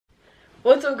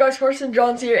What's up guys, Carson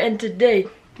Johns here, and today,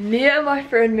 me and my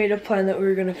friend made a plan that we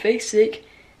were gonna fake sick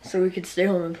so we could stay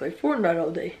home and play Fortnite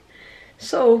all day.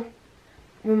 So,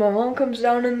 when my mom comes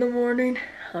down in the morning,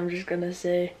 I'm just gonna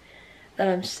say that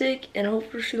I'm sick and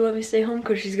hopefully she'll let me stay home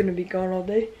because she's gonna be gone all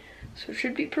day. So it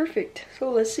should be perfect, so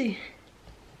let's see.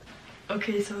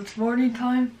 Okay, so it's morning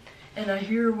time and I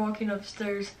hear her walking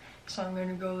upstairs, so I'm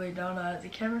gonna go lay down. I have the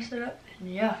camera set up,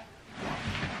 and yeah.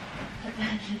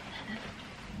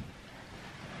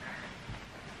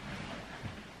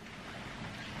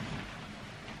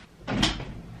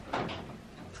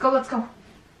 Let's go.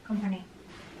 Good morning.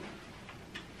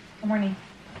 Good morning.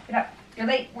 Get up. You're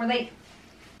late. We're late.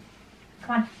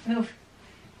 Come on, move.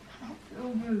 I don't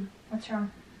feel good. What's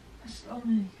wrong? My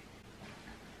stomach.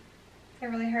 It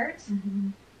really hurts? Mm-hmm.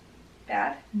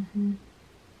 Bad? Mm-hmm.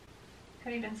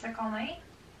 Have you been sick all night?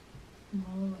 No,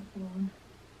 not one.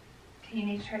 Okay, you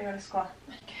need to try to go to school.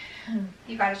 I can't.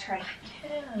 You gotta try. I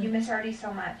can't. You miss already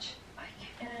so much. I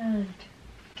can't.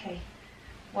 Okay.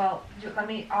 Well,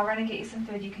 I'll run and get you some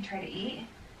food you can try to eat.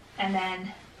 And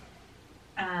then,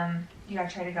 you gotta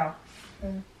try to go.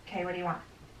 Okay, what do you want?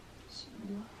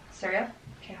 Cereal?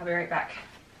 Okay, I'll be right back.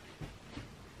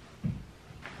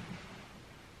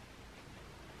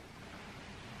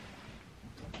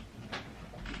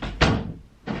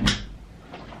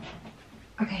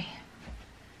 Okay,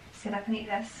 sit up and eat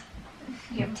this.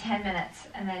 You have 10 minutes,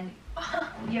 and then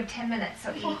you have 10 minutes,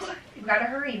 so eat. You've got to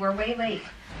hurry, we're way late.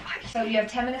 So you have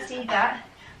 10 minutes to eat that.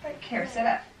 Here, sit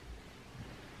up.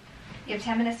 You have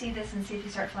 10 minutes to eat this and see if you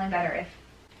start feeling better.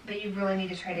 But you really need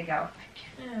to try to go.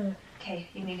 I can't. Okay,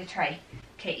 you need to try.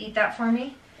 Okay, eat that for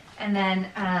me, and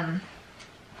then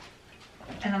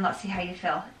let's see how you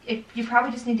feel. You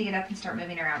probably just need to get up and start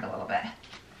moving around a little bit.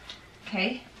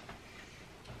 Okay?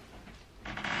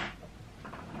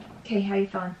 Okay, how you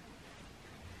feeling?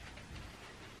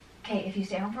 Okay, if you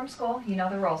stay home from school, you know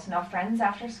the rules. No friends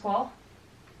after school,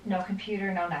 no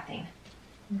computer, no nothing.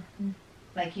 Mm-hmm.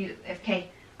 Okay,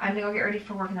 I'm gonna go get ready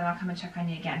for work and then I'll come and check on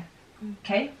you again.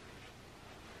 Okay?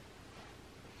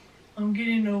 I'm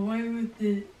getting away with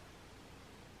it.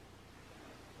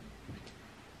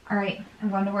 All right, I'm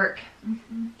going to work.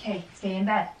 Mm-hmm. Okay, stay in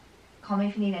bed. Call me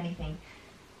if you need anything.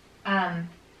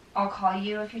 I'll call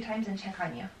you a few times and check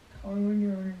on you. Call me when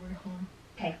you're on your way home.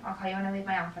 Okay, I'll call you when I leave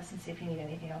my office and see if you need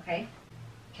anything, okay?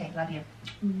 Okay, love you.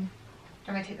 Mm-hmm.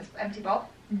 I'm gonna take this empty bowl.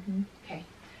 Mm-hmm. Okay,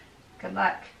 good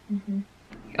luck. Mm-hmm.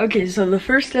 Okay, so the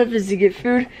first step is to get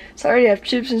food. So I already have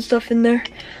chips and stuff in there.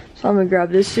 So I'm gonna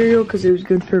grab this cereal because it was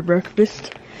good for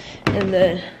breakfast. And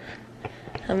then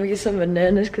I'm gonna get some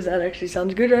bananas because that actually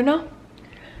sounds good right now.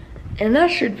 And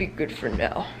that should be good for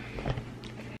now.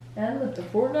 And let the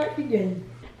Fortnite begin.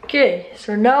 Okay,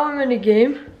 so now I'm in a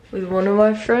game with one of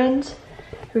my friends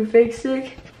who faked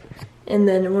sick, and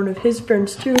then one of his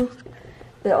friends too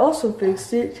that also faked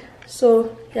sick.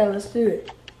 So yeah, let's do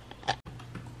it.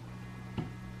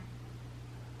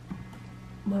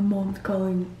 My mom's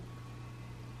calling.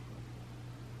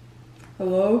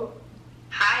 Hello?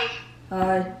 Hi.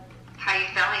 Hi. How you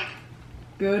feeling?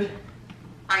 Good?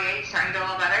 Are you starting to feel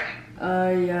a little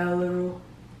better? Yeah, a little.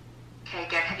 Okay,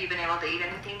 good. Have you been able to eat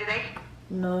anything today?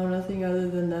 No, nothing other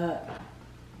than that.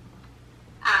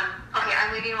 Okay,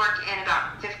 I'm leaving work in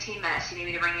about 15 minutes. You need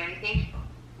me to bring you anything?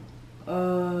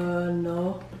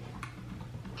 No.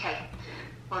 Okay.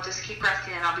 Well, just keep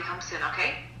resting and I'll be home soon,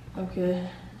 okay? Okay.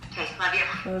 Okay, love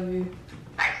you. Love you.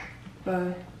 Bye.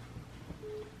 Bye.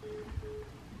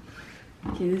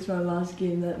 Okay, this is my last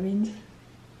game, that means.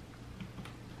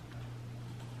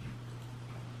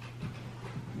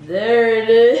 There it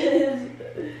is!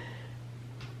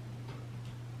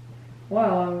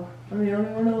 Wow, I'm the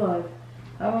only one alive.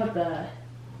 How about that?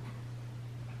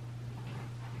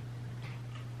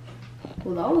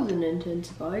 Well, that was an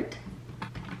intense fight.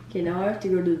 Okay, now I have to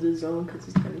go to the zone because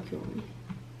it's gonna kill me.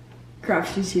 Crap,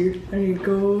 she's here. I need to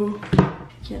go.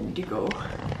 I need to go.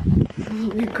 I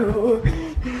need to go.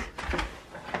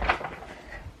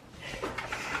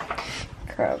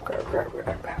 Crap.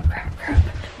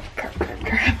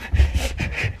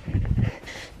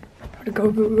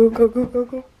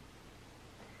 Go.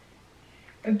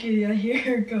 Okay, I hear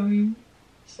her coming.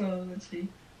 So, let's see.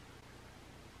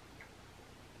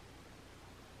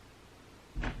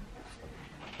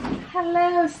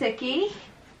 Hello, Sickie.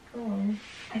 Oh.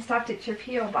 I stopped at your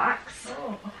P.O. box.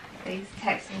 Oh. They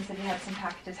texted and said you had some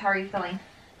packages. How are you feeling?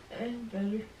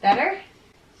 Better. Better?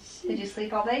 Did you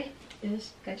sleep all day?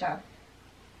 Yes. Good job.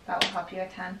 That will help you a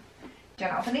ton. Do you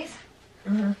want to open these?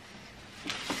 Uh-huh.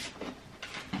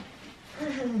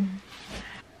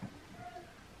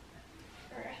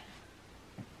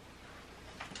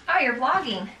 Oh, you're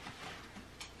vlogging.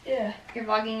 Yeah. You're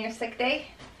vlogging your sick day?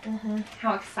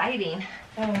 How exciting.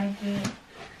 Oh my god.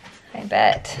 I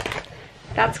bet.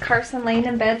 That's Carson laying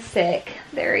in bed sick.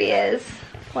 There he is.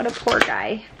 What a poor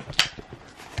guy.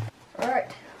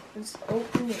 Alright, let's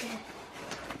open it.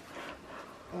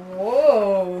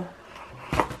 Whoa.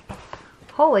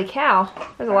 Holy cow.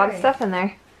 There's a lot of stuff in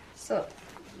there. So,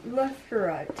 left or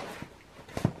right?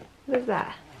 What is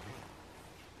that?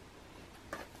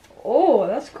 Oh,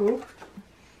 that's cool.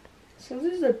 So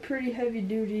this is a pretty heavy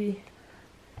duty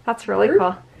That's really bird?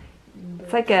 cool.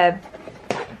 It's like a,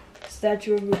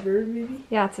 Statue of a bird, maybe?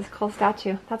 yeah, it's a cool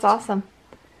statue. That's awesome.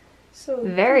 So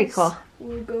Very this cool.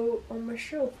 will go on my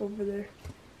shelf over there.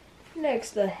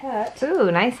 Next, a hat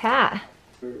Ooh, nice hat.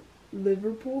 for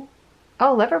Liverpool.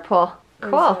 Oh, Liverpool.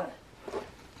 Where's Cool. that?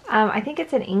 I think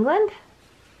it's in England.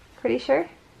 Pretty sure.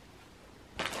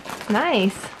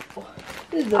 Nice.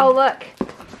 This is Oh, look.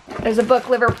 There's a book,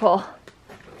 Liverpool.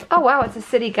 Oh, wow, it's a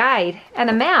city guide and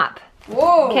a map.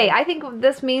 Whoa! Okay, I think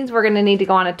this means we're going to need to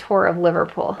go on a tour of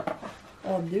Liverpool.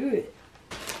 I'll do it.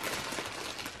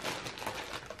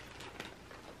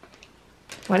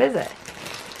 What is it?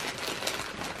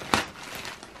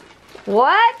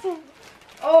 What?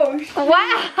 Oh, shoot.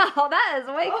 Wow, that is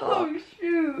way cool. Oh,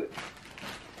 shoot.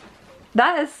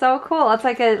 That is so cool. It's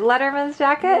like a Letterman's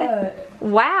jacket. Yeah.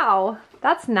 Wow,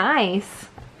 that's nice.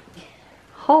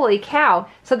 Holy cow.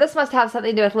 So this must have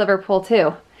something to do with Liverpool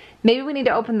too. Maybe we need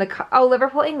to open the, oh,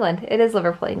 Liverpool, England. It is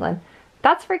Liverpool, England.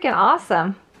 That's freaking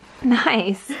awesome.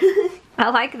 Nice. I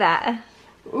like that.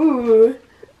 Ooh.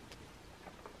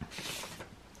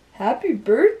 Happy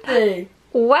birthday.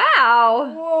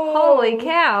 Wow. Whoa. Holy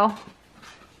cow.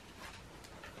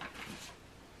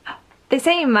 They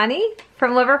sent you money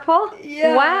from Liverpool?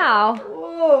 Yeah. Wow.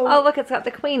 Whoa. Oh, look, it's got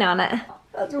the Queen on it.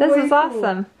 That's This way is cool.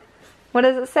 awesome. What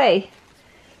does it say?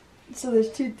 So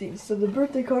there's two things. So the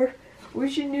birthday card,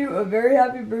 wishing you a very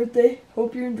happy birthday.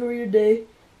 Hope you enjoy your day,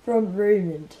 from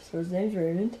Raymond. So his name's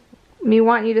Raymond. We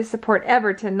want you to support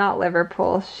Everton, not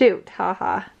Liverpool. Shoot,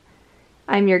 haha.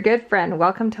 I'm your good friend.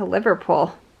 Welcome to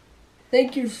Liverpool.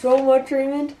 Thank you so much,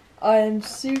 Raymond. I am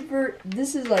super,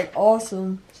 this is like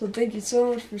awesome. So thank you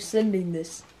so much for sending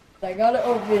this. I got it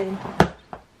open.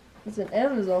 It's an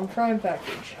Amazon Prime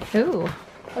package. Ooh.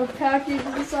 A package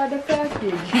inside a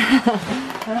package.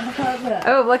 How about that?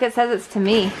 Oh, look, it says it's to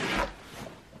me.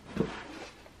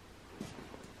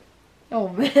 Oh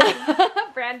man,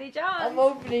 Brandy I'm Johns.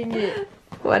 opening it.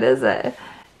 What is it?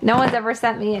 No one's ever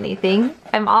sent me anything.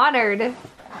 I'm honored.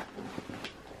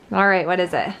 All right, what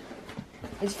is it?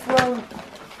 It's from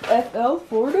FL,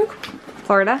 Florida.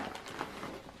 Florida?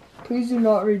 Please do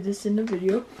not read this in the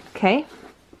video. Okay,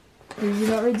 Please do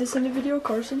not read this in the video,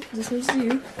 Carson. This one's to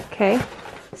you. okay.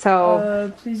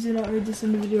 So, Please do not read this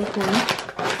in the video,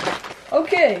 Corey.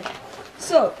 Okay,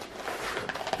 so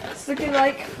it's looking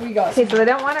like we got okay, so they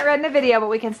don't want it read in the video, but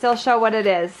we can still show what it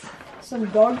is. some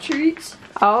dog treats.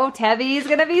 Oh, Tevy's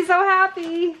gonna be so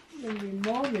happy. Maybe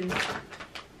Morgan.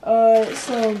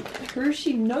 Some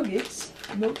Hershey nuggets,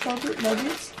 milk chocolate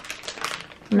nuggets.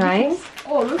 Pretty Nice.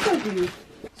 cool. Oh, it looks like you.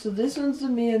 So this one's to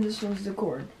me and this one's to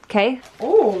Cord. Okay,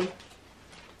 Oh,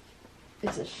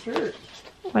 it's a shirt.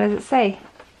 what does it say?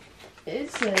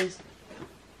 It says,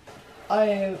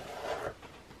 I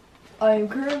am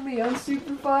currently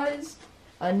unsupervised.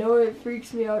 I know it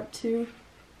freaks me out too,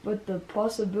 but the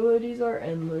possibilities are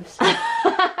endless.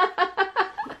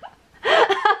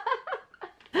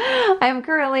 I'm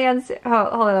currently hold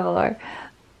on, Lord.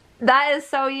 That is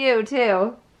so you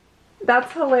too.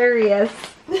 That's hilarious.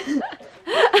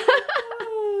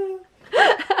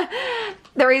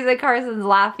 The reason Carson's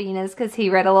laughing is because he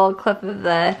read a little clip of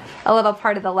a little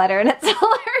part of the letter, and it's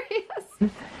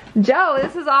hilarious. Joe,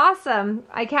 this is awesome.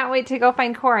 I can't wait to go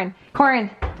find Corin. Corin,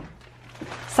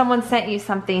 someone sent you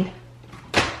something.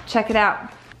 Check it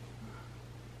out.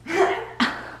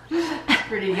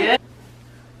 Pretty good.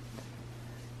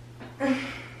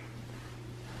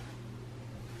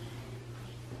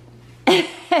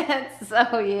 It's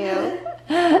so you.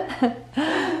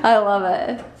 I love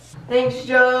it. Thanks,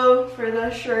 Joe, for the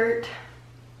shirt.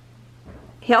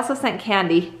 He also sent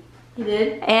candy He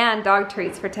did. and dog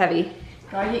treats for Tevy.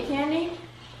 Can I get candy?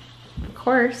 Of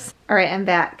course. All right, I'm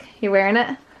back. You wearing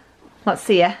it? Let's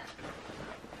see ya.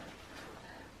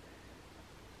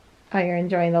 Oh, you're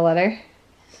enjoying the letter?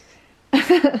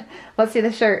 Let's see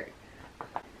the shirt.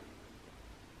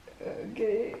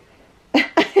 Okay.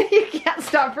 You can't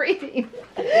stop reading.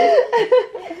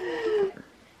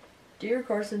 Dear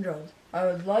Carson Johns, I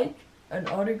would like an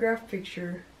autographed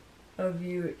picture of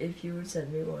you if you would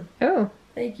send me one. Oh,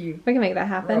 Thank you. we can make that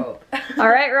happen. Rob. All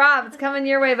right, Rob, it's coming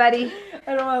your way, buddy.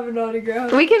 I don't have an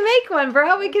autograph. We can make one,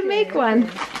 bro. We can Okay, make one.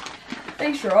 okay.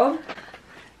 Thanks, Rob.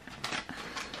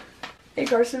 Hey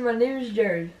Carson, my name is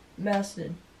Jared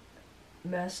Maston.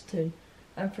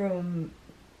 I'm from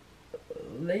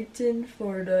Layton,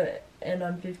 Florida, and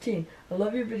I'm 15. I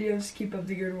love your videos. Keep up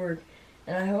the good work.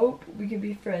 And I hope we can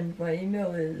be friends. My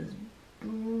email is...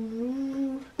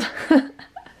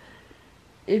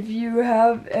 If you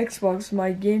have Xbox,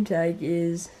 my game tag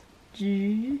is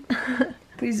G.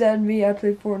 Please add me. I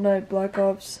play Fortnite, Black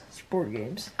Ops, sport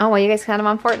games. Oh, well, you guys can add them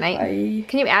on Fortnite.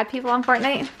 Can you add people on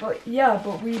Fortnite? But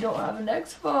we don't have an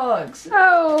Xbox.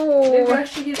 Oh. Maybe I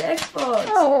should get an Xbox.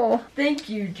 Oh. Thank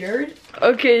you, Jared.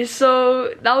 Okay,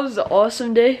 so that was an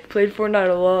awesome day. Played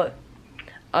Fortnite a lot.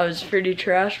 I was pretty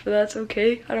trash, but that's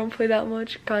okay. I don't play that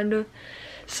much, kind of.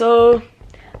 So,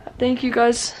 thank you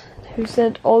guys who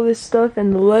sent all this stuff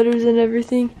and the letters and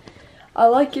everything. I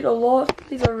like it a lot.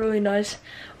 These are really nice,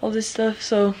 all this stuff.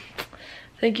 So,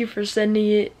 thank you for sending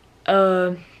it.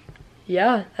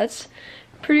 Yeah, that's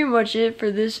pretty much it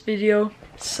for this video.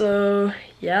 So,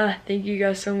 yeah, thank you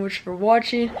guys so much for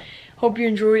watching. Hope you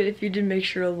enjoyed. If you did, make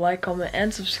sure to like, comment,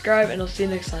 and subscribe, and I'll see you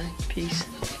next time. Peace.